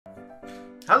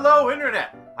Hello,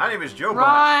 Internet! My name is Joe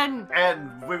Run!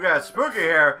 And we've got Spooky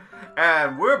here,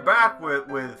 and we're back with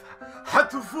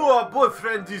Hatoful, our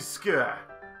boyfriend is scared.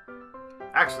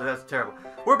 Actually, that's terrible.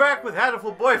 We're back with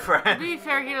Hatoful boyfriend. To be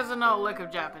fair, he doesn't know a lick of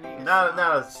Japanese. Not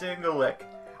a single lick.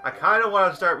 I kind of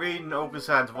want to start reading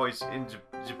Okosan's voice in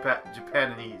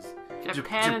Japanese.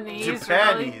 Japanese?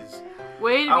 Japanese. Really?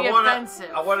 Way to be offensive.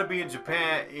 I want to be in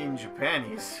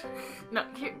Japanese. No,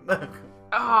 here.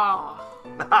 Oh.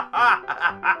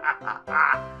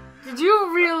 Did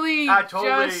you really I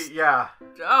totally, yeah.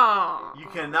 Oh. You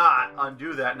cannot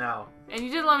undo that now. And you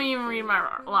didn't let me even read my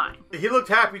line. He looked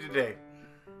happy today.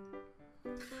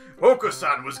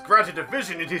 Okosan was granted a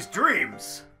vision in his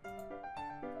dreams.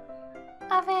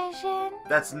 A vision?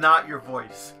 That's not your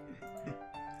voice.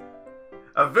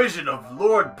 A vision of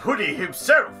Lord Putty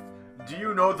himself. Do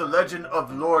you know the legend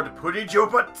of Lord Putty,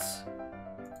 Jobut?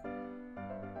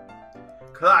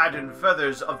 Clad in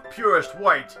feathers of purest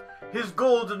white, his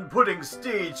golden pudding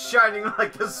steed shining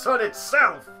like the sun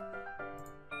itself.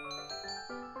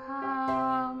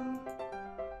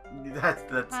 That's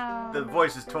the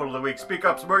voice is totally weak. Speak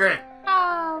up, Smurgy.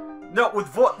 No,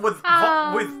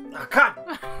 God.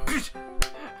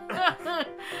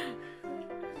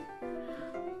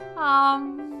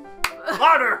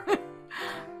 Louder.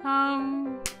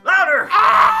 Louder.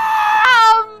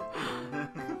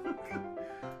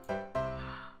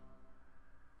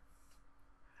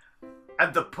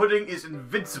 And the pudding is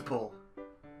invincible.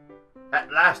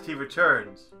 At last he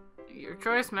returns. Your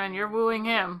choice, man. You're wooing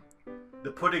him.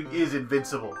 The pudding is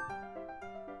invincible.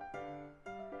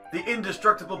 The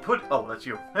indestructible pudding. Oh, that's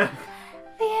you.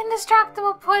 The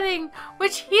indestructible pudding,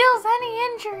 which heals any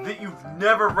injury. That you've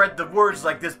never read the words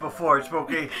like this before,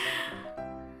 Smokey.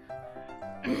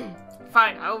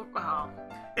 Fine. Oh.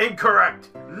 Incorrect.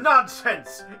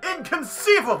 Nonsense.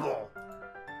 Inconceivable.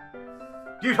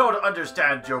 You don't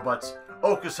understand, Joe Butts.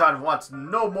 Okosan wants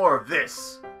no more of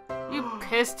this. You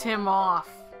pissed him off.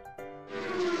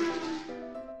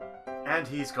 And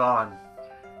he's gone.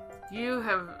 You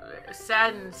have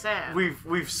saddened Sam.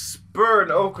 We've spurned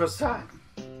Okosan.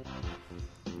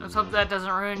 Let's hope that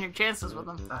doesn't ruin your chances with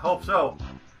him. I hope so.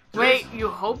 Wait, you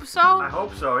hope so? I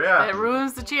hope so, yeah. That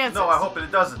ruins the chances. No, I hope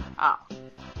it doesn't. Oh.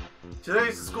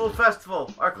 Today's the school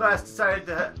festival. Our class decided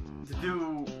to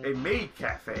do a maid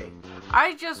cafe.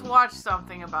 I just watched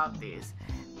something about these.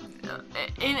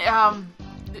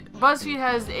 BuzzFeed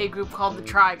has a group called the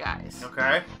Try Guys.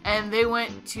 Okay. And they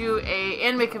went to a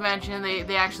anime convention.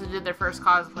 They actually did their first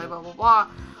cosplay, blah blah blah.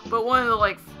 But one of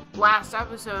the last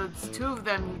episodes, two of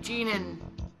them, Eugene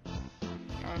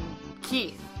and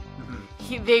Keith,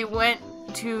 they went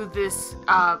to this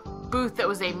booth that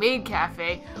was a maid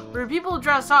cafe where people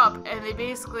dress up and they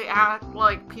basically act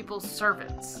like people's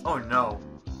servants. Oh no.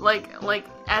 Like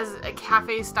as a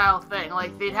cafe style thing.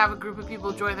 Like they'd have a group of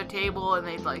people join their table and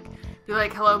they'd be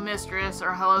like, hello mistress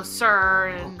or hello sir.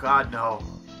 And, oh god, no.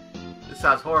 This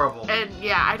sounds horrible. And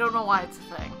yeah, I don't know why it's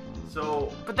a thing.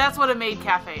 So, but that's what a maid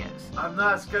cafe is. I'm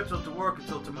not scheduled to work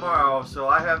until tomorrow, so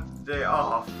I have the day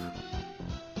off.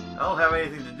 I don't have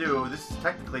anything to do. This is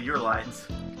technically your lines.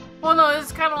 Well, no,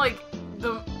 it's kind of like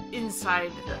the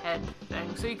inside head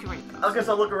thing, so you can read those. I guess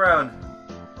I'll look around.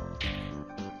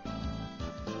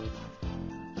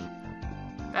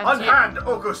 Unhand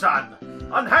Okosan!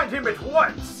 Unhand him at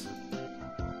once!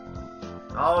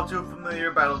 All too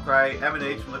familiar battle cry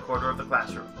emanates from the corner of the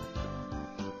classroom.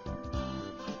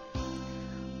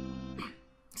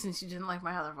 Since you didn't like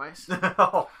my other voice.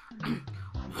 No.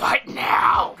 What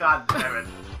now? God damn it.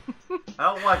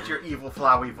 I don't like your evil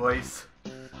flowy voice.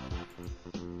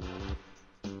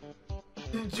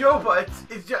 Joba,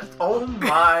 it's just, oh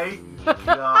my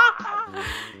god.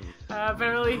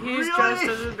 Apparently he's Really? dressed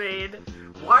as a maid.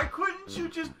 Why couldn't you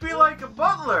just be like a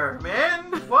butler,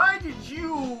 man? Why did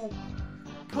you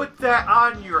put that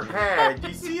on your head? Do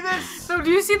you see this? So do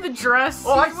you see the dress?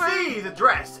 Oh, I see the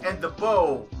dress and the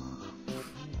bow.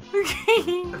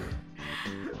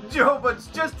 Joba's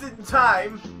just in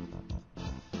time.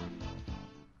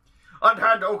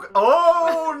 Unhand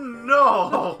oh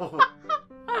no!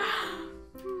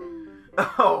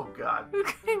 Oh god.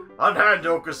 Unhand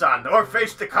Okosan, or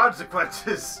face the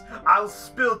consequences. I'll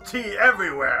spill tea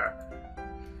everywhere.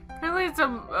 Apparently it's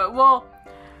well,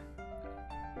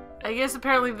 I guess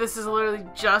apparently this is literally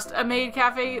just a maid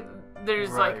cafe. There's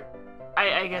right.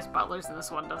 I guess butlers in this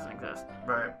one doesn't exist.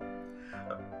 Right.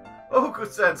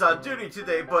 Okosan's on duty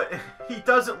today, but he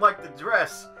doesn't like the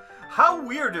dress. How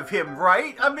weird of him,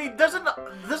 right? I mean, doesn't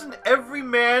every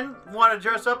man want to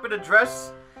dress up in a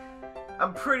dress?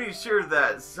 I'm pretty sure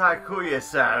that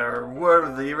Sakuya-san, or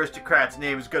whatever the aristocrat's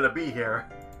name is gonna be here.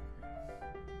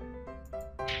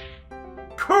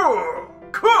 Cool!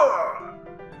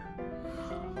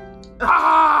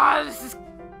 This is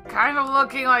kind of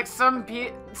looking like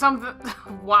something.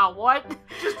 Wow, what?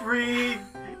 Just read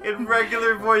in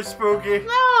regular voice, Spooky.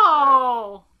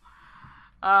 No!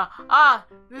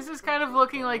 This is kind of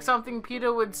looking like something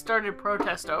PETA would start a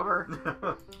protest over.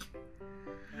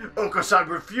 Okosan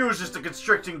refuses to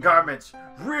constricting garments.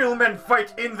 Real men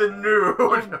fight in the nude.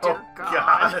 Oh, dear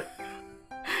God.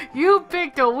 You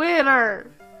picked a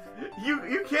winner!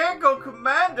 You can't go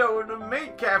commando in a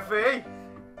maid cafe.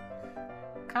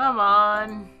 Come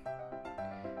on.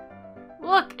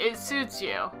 Look, it suits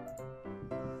you.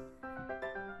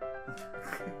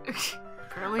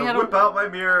 Apparently I'll whip out my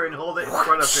mirror and hold it in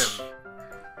front of him.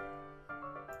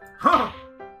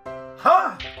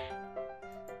 Huh?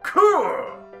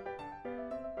 Cool!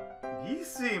 He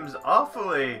seems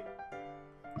awfully...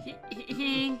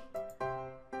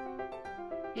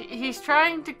 He's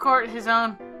trying to court his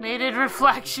own mated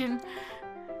reflection.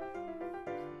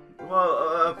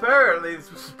 Well, apparently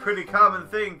this was a pretty common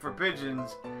thing for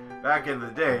pigeons back in the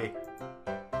day.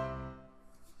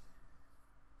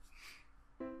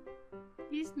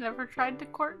 He's never tried to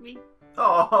court me.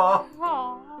 Aww.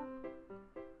 Aww.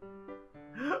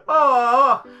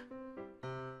 Aww.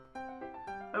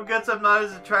 I guess I'm not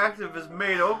as attractive as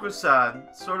Maid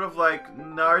Okosan. Sort of like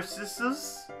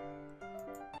Narcissus.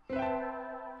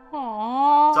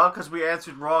 Aww. It's all because we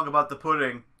answered wrong about the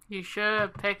pudding. You should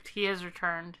have picked He Has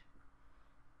Returned.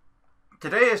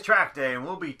 Today is track day and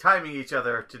we'll be timing each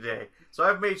other today. So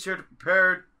I've made sure to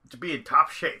prepare to be in top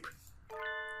shape.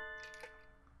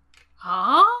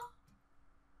 Huh?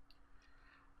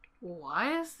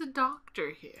 Why is the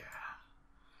doctor here?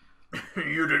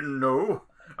 You didn't know?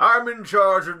 I'm in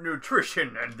charge of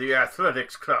nutrition and the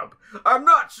athletics club. I'm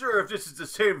not sure if this is the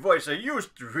same voice I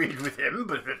used to read with him,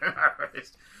 but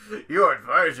your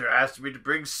advisor asked me to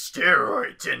bring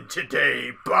steroids in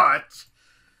today, but...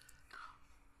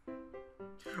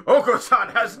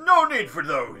 Okosan has no need for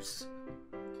those.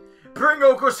 Bring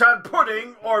Okosan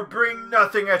pudding or bring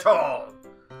nothing at all.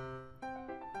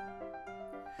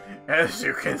 As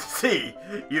you can see,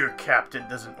 your captain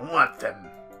doesn't want them.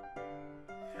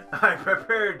 I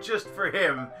prepared just for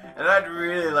him, and I'd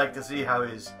really like to see how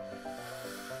his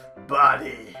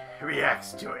body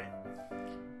reacts to it.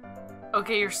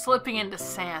 Okay, you're slipping into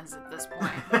Sans at this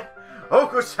point.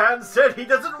 Okosan said he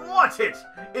doesn't want it.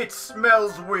 It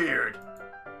smells weird.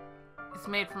 It's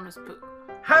made from his poop.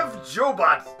 Have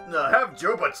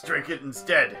Jobots drink it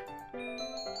instead.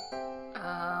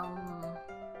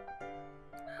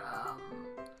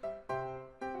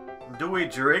 Do we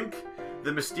drink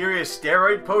the mysterious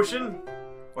steroid potion?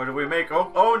 Or do we make...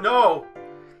 Oh no!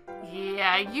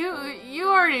 Yeah, you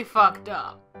already fucked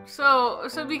up. So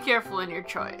be careful in your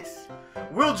choice.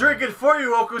 We'll drink it for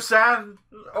you, Okosan.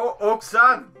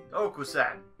 Okosan?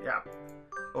 Okosan, yeah.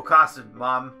 Okosan,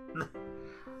 Mom.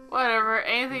 Whatever,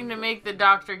 anything to make the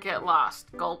doctor get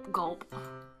lost. Gulp, gulp.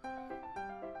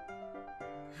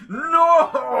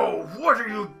 No! What are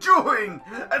you doing?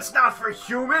 That's not for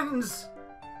humans!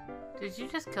 Did you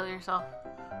just kill yourself?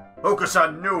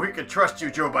 Okosan knew he could trust you,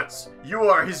 Jobuts. You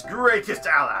are his greatest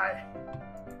ally.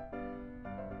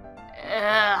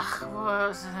 Ugh, what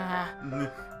was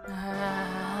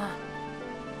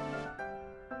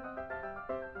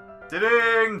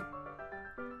Ding!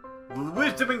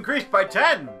 Wisdom increased by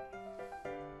 10.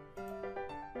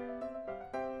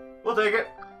 We'll take it.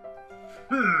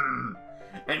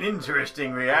 An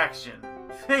interesting reaction.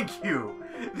 Thank you.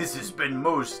 This has been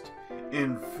most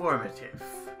informative.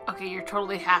 Okay, you're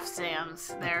totally half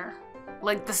Sans there.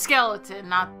 Like the skeleton,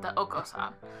 not the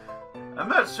Okosan. I'm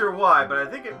not sure why, but I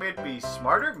think it made me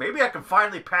smarter. Maybe I can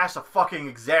finally pass a fucking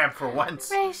exam for once.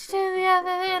 Race to the other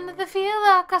end of the field,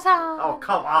 Okosan. Oh,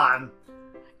 come on.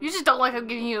 You just don't like I'm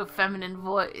giving you a feminine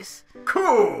voice.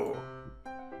 Cool.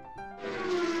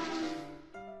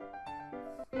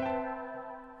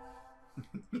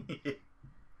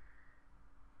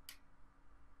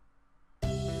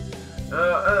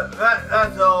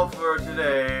 That's all for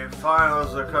today.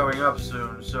 Finals are coming up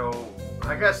soon, so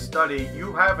I guess study.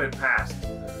 You haven't passed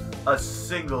a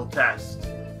single test.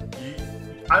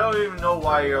 I don't even know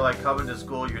why you're like coming to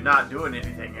school. You're not doing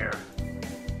anything here.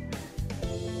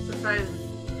 Besides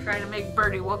trying to make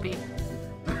Birdie whoopee.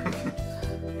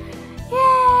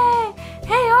 Yay!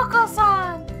 Hey,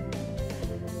 Okosan!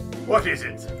 What is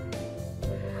it?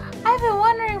 I've been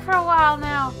wondering for a while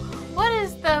now. What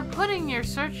is the pudding you're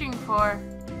searching for?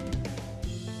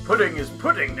 Pudding is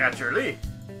pudding, naturally.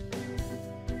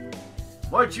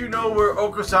 Might you know where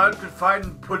Okosan could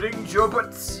find pudding,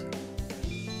 Jobuts?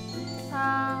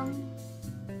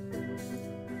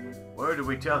 Where do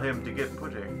we tell him to get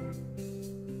pudding?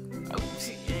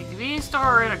 In a convenience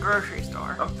store or in a grocery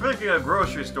store? I'm thinking a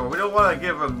grocery store. We don't want to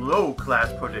give him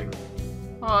low-class pudding.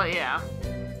 Well, yeah.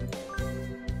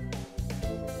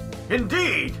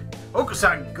 Indeed!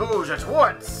 Okosan goes at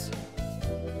once!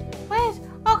 Wait,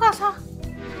 Okosan!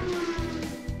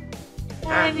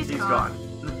 And he's gone.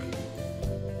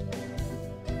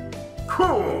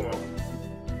 Cool!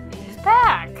 He's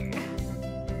back!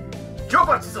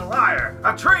 Jobux is a liar!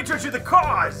 A traitor to the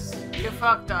cause! You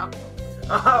fucked up.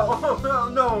 Oh,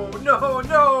 no!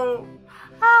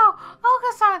 Oh,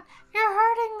 Okosan, you're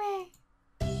hurting me!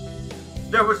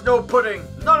 There was no pudding!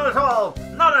 None at all!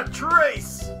 Not a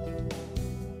trace!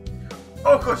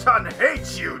 Okosan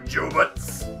hates you,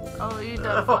 Jobux! Oh, you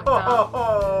done fucked up.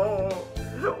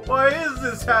 Why is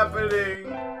this happening?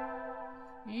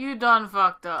 You done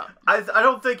fucked up. I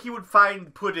don't think he would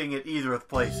find pudding at either of the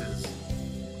places.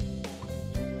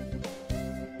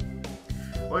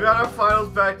 We got our finals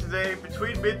back today.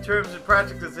 Between midterms and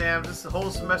practical exams, this whole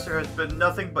semester has been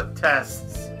nothing but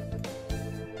tests.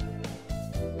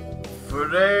 For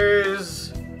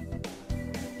days.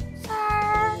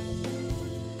 Sir.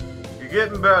 You're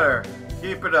getting better.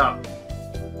 Keep it up.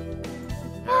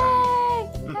 Hey.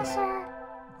 Yes, sir.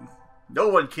 No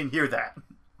one can hear that.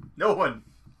 No one.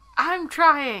 I'm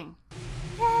trying.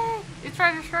 Yay. Is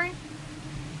Treasure String?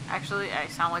 Actually, I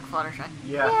sound like Fluttershy.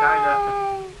 Yeah,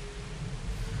 kinda.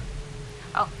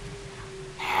 Oh.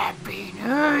 Happy New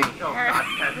Year. Oh, God,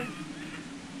 Kevin.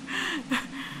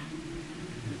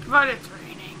 But it's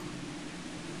raining.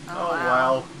 Oh,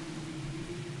 well.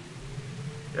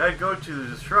 Yeah, I'd go to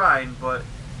the shrine, but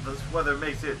this weather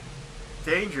makes it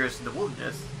dangerous in the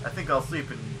wilderness. I think I'll sleep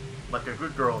in like a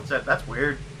good girl instead. That's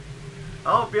weird.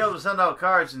 I won't be able to send out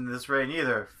cards in this rain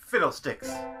either. Fiddlesticks.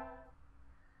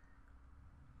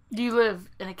 You live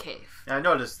in a cave. I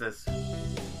noticed this.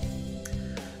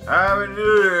 Happy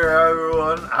New Year,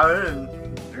 everyone. I didn't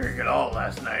drink at all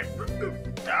last night.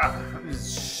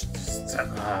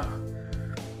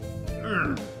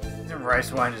 The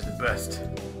rice wine is the best.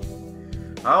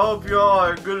 I hope you all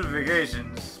are good at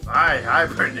vacations. I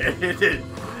hibernated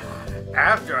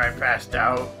after I passed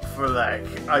out for like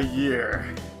a year.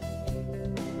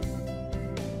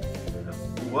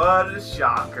 What a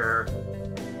shocker.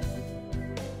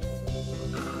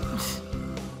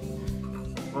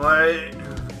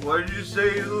 What did you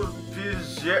say, you little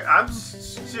piece of shit?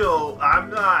 I'm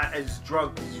not as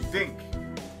drunk as you think.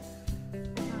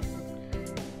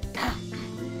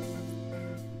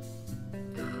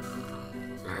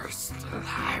 You're still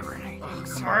hibernating,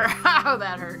 sir. Oh,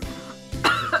 that hurt.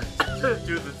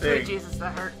 Do the Sweet thing. Jesus,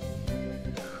 that hurt.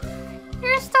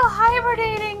 You're still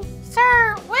hibernating,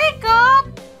 sir. Wake up.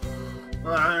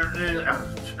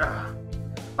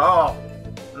 Oh.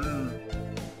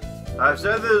 I've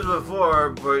said this before,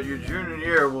 but your junior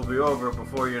year will be over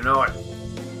before you know it.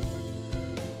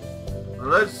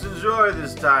 Let's enjoy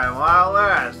this time while it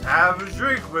lasts. Have a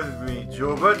drink with me,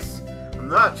 Jobits. I'm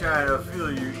not trying to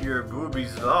feel your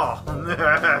boobies at all.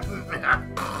 I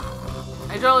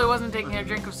totally wasn't taking a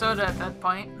drink of soda at that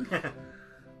point.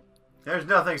 There's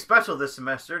nothing special this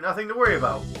semester, nothing to worry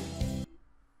about.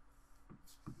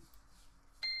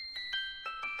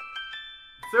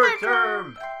 Third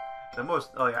term! The most,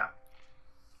 oh yeah.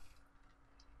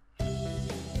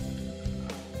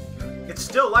 It's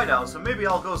still light out, so maybe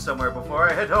I'll go somewhere before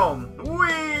I head home.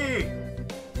 Whee!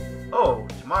 Oh,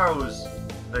 tomorrow's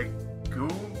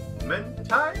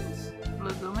Legumentines?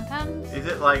 Legumentines? Is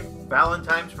it like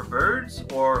Valentine's for birds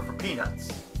or for peanuts?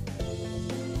 I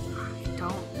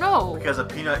don't know. Because a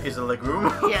peanut is a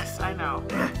legume? Yes, I know.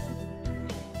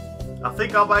 I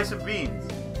think I'll buy some beans.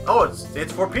 Oh,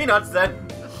 it's for peanuts then.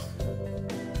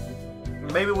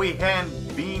 Maybe we hand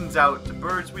beans out to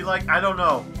birds we like. I don't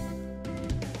know.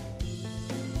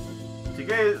 To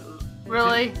get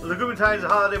Really? Legumentine is a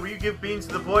holiday where you give beans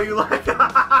to the boy you like.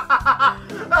 I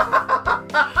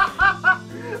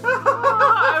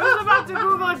was about to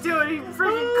Google it too, and he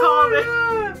freaking called it.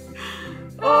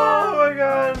 Oh my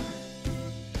god.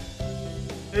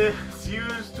 It's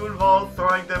used to involve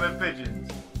throwing them at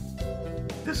pigeons.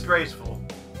 Disgraceful.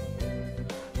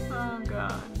 Oh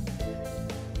god.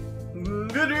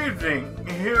 Good evening.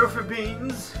 Here for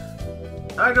beans.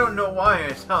 I don't know why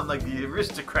I sound like the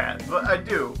aristocrat, but I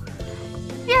do.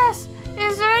 Yes.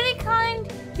 Is there any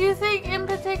kind you think in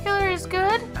particular is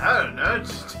good? I don't know.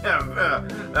 Just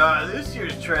this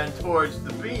year's trend towards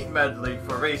the bean medley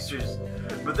for racers,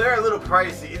 but they're a little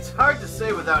pricey. It's hard to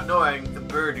say without knowing the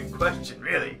bird in question,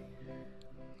 really.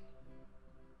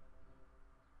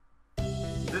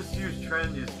 This year's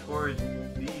trend is towards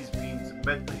these beans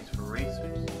medleys for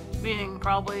racers. Meaning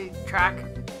probably track.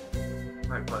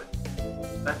 Right, but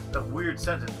that's a weird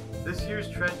sentence. This year's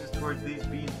trend is towards these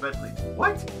beans medley.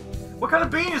 What? What kind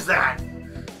of bean is that?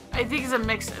 I think it's a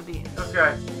mix of beans.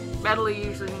 Okay. Medley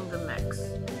usually means a mix.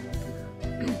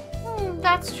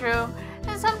 That's true.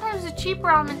 And sometimes the cheap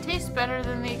ramen tastes better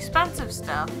than the expensive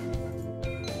stuff.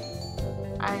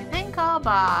 I think I'll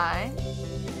buy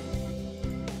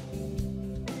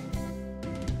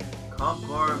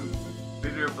Concorn,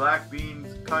 bitter black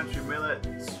beans, country millet,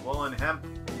 swollen hemp,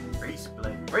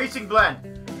 racing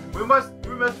blend. We must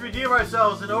redeem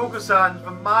ourselves in Okosan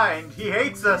from mind. He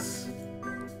hates us.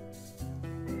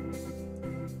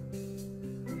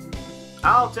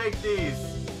 I'll take these.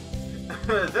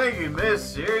 Thank you,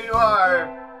 miss. Here you are.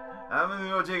 I'm gonna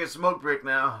go take a smoke break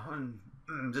now.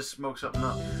 Just smoke something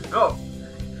up. Go.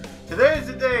 Today is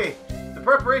the day. The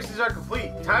preparations are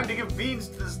complete. Time to give beans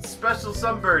to the special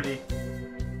sunbirdie.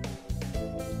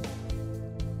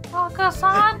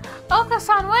 Okosan!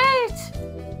 Okosan, wait!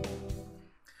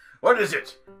 What is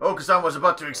it? Okosan was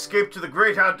about to escape to the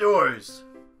great outdoors.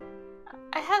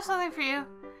 I have something for you.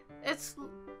 It's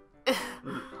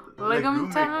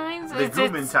Legumentines?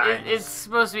 It's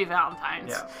supposed to be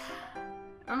Valentine's. Yeah.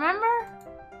 Remember?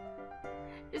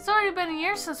 It's already been a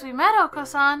year since we met,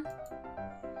 Okosan.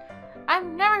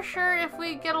 I'm never sure if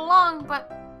we get along,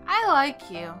 but I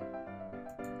like you.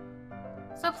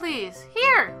 So please,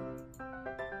 here!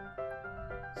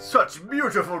 Such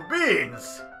beautiful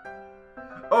beans!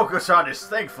 Okosan is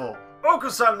thankful.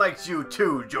 Okosan likes you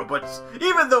too, Jobutz,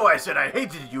 even though I said I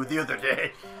hated you the other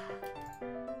day.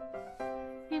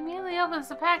 He immediately opens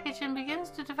the package and begins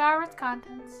to devour its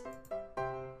contents.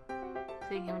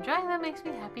 Seeing him enjoying them makes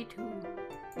me happy too.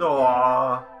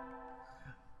 Aww.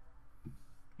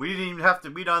 We didn't even have to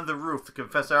meet on the roof to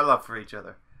confess our love for each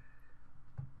other.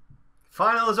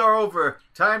 Finals are over.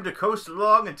 Time to coast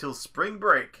along until spring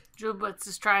break. Jubutz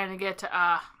is trying to get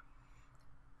to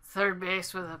third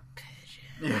base with a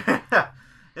pigeon. Yeah.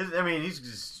 I mean,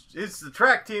 it's the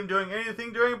track team doing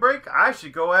anything during break. I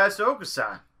should go ask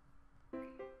Okosan.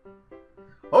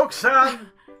 Okosan!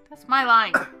 That's my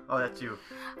line. Oh, that's you.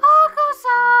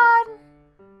 Okosan!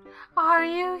 Are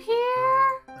you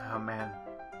here? Oh, man.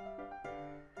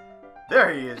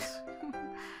 There he is.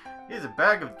 He has a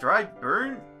bag of dried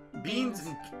beans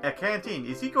and a canteen.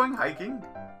 Is he going hiking?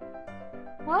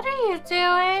 What are you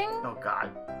doing? Oh,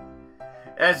 God.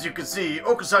 As you can see,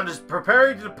 Okosan is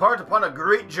preparing to depart upon a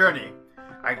great journey.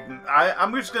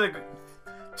 I'm just going to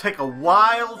take a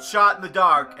wild shot in the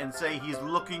dark and say he's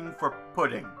looking for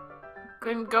pudding.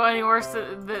 Couldn't go any worse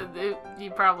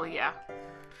you probably, yeah.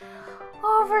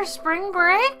 Over spring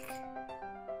break?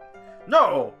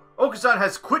 No! Okosan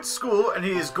has quit school and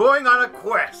he is going on a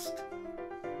quest.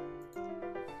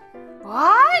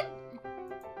 What?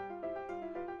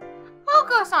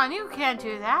 Okosan, you can't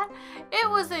do that. It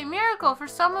was a miracle for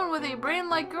someone with a brain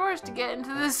like yours to get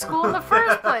into this school in the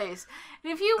first place.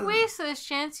 And if you waste this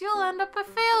chance, you'll end up a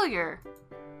failure.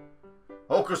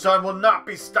 Okosan will not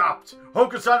be stopped.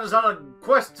 Okosan is on a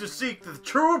quest to seek the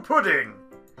true pudding.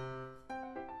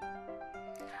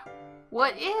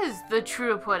 What is the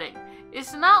true pudding?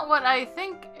 It's not what I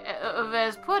think of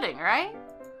as pudding, right?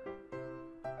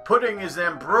 Pudding is the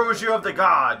ambrosia of the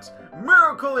gods,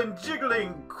 miracle in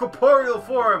jiggling corporeal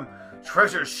form,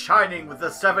 treasure shining with the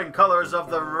 7 colors of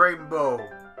the rainbow.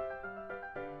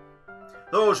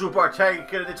 Those who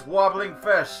partake in its wobbling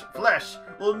flesh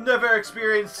will never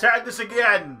experience sadness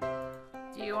again.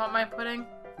 Do you want my pudding?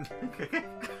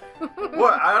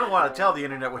 What? I don't want to tell the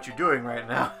internet what you're doing right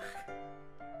now.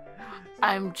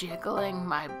 I'm jiggling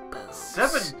my boobs.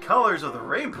 7 colors of the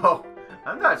rainbow?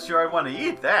 I'm not sure I want to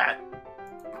eat that.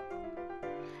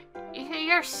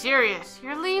 You're serious?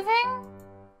 You're leaving?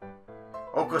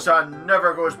 Okosan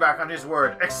never goes back on his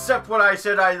word, except when I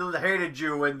said I hated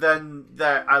you and then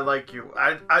that I like you.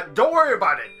 I don't worry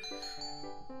about it.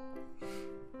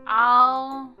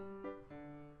 I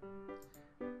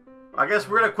guess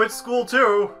we're gonna quit school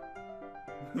too.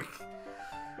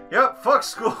 Yep, fuck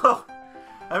school.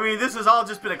 I mean, this has all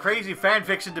just been a crazy fan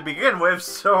fiction to begin with,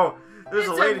 so there's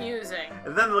a lady. Amusing.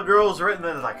 And then the girl's written,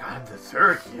 then like, I'm the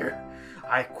 3rd year.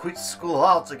 I quit school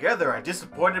altogether. I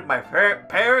disappointed my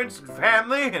parents and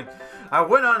family, and I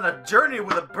went on a journey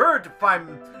with a bird to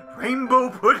find rainbow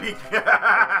pudding.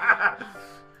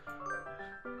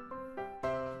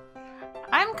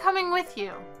 I'm coming with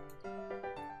you.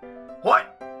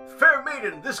 What? Fair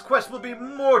maiden, this quest will be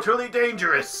mortally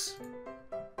dangerous.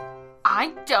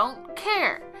 I don't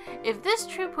care. If this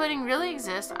true pudding really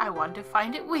exists, I want to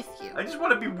find it with you. I just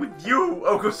want to be with you,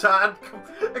 Okosan.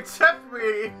 Accept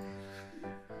me.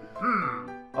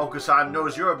 Okosan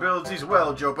knows your abilities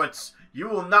well, Jobutz. You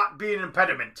will not be an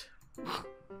impediment.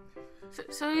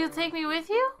 So you'll take me with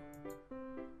you?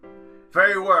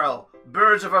 Very well.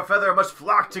 Birds of a feather must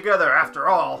flock together after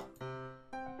all.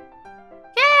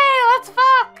 Yay, let's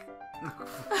fuck!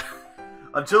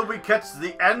 Until we catch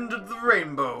the end of the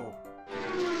rainbow.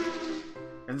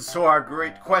 And so our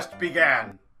great quest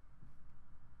began.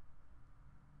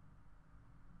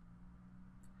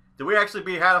 Did we actually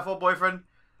beat Hatoful, boyfriend?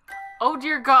 Oh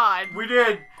dear God. We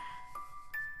did.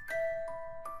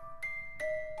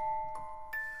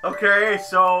 Okay,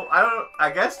 so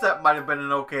I guess that might have been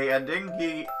an okay ending.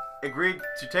 He agreed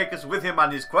to take us with him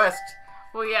on his quest.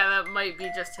 Well, yeah, that might be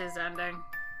just his ending.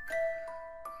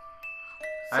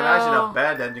 I imagine a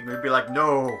bad ending would be like,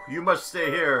 no, you must stay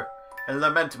here and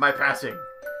lament my passing.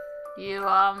 You,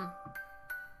 are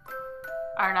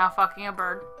now fucking a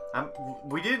bird.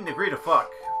 We didn't agree to fuck.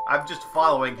 I'm just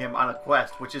following him on a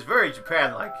quest, which is very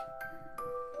Japan-like.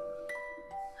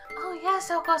 Oh, yes,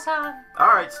 Okosan.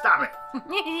 Alright, stop it.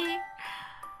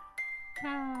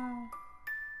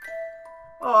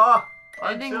 Aw,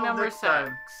 Ending until number next 6.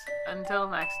 time. Until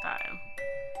next time.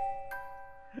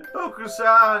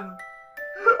 Okosan!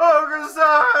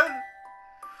 Okosan!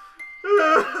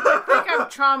 I think I've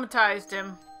traumatized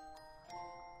him.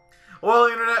 Well,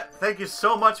 Internet, thank you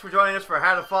so much for joining us for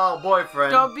Hatoful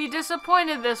Boyfriend. Don't be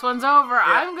disappointed, this one's over. Yeah.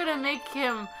 I'm gonna make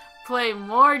him play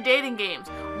more dating games.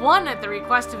 One at the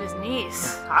request of his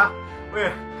niece. I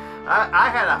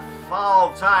had a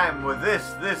foul time with this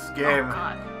game. Oh,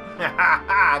 God.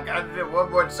 I gotta do it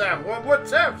one more time,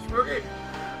 Spooky.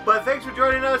 But thanks for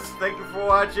joining us. Thank you for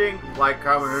watching. Like,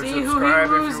 comment, or See subscribe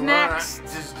who he if woos you next.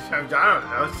 want. I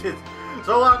don't know.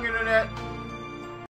 So long, Internet.